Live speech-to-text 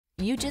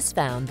You just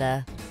found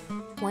the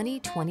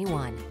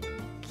 2021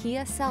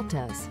 Kia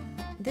Seltos.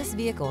 This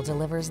vehicle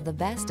delivers the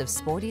best of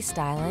sporty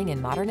styling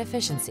and modern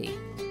efficiency.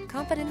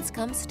 Confidence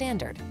comes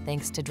standard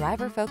thanks to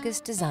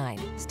driver-focused design,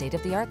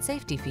 state-of-the-art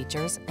safety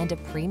features, and a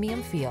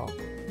premium feel.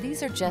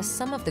 These are just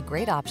some of the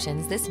great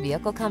options this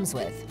vehicle comes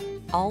with: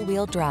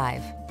 all-wheel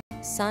drive,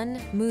 sun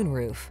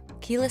moonroof,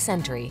 keyless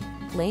entry,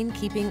 lane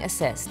keeping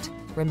assist,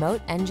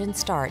 remote engine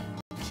start,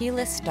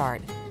 keyless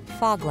start,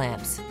 fog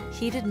lamps,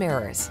 heated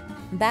mirrors,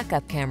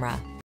 backup camera,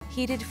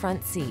 heated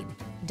front seat.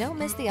 Don't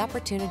miss the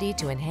opportunity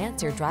to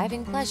enhance your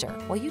driving pleasure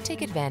while you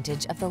take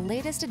advantage of the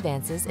latest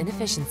advances in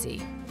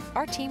efficiency.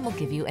 Our team will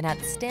give you an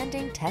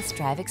outstanding test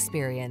drive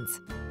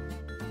experience.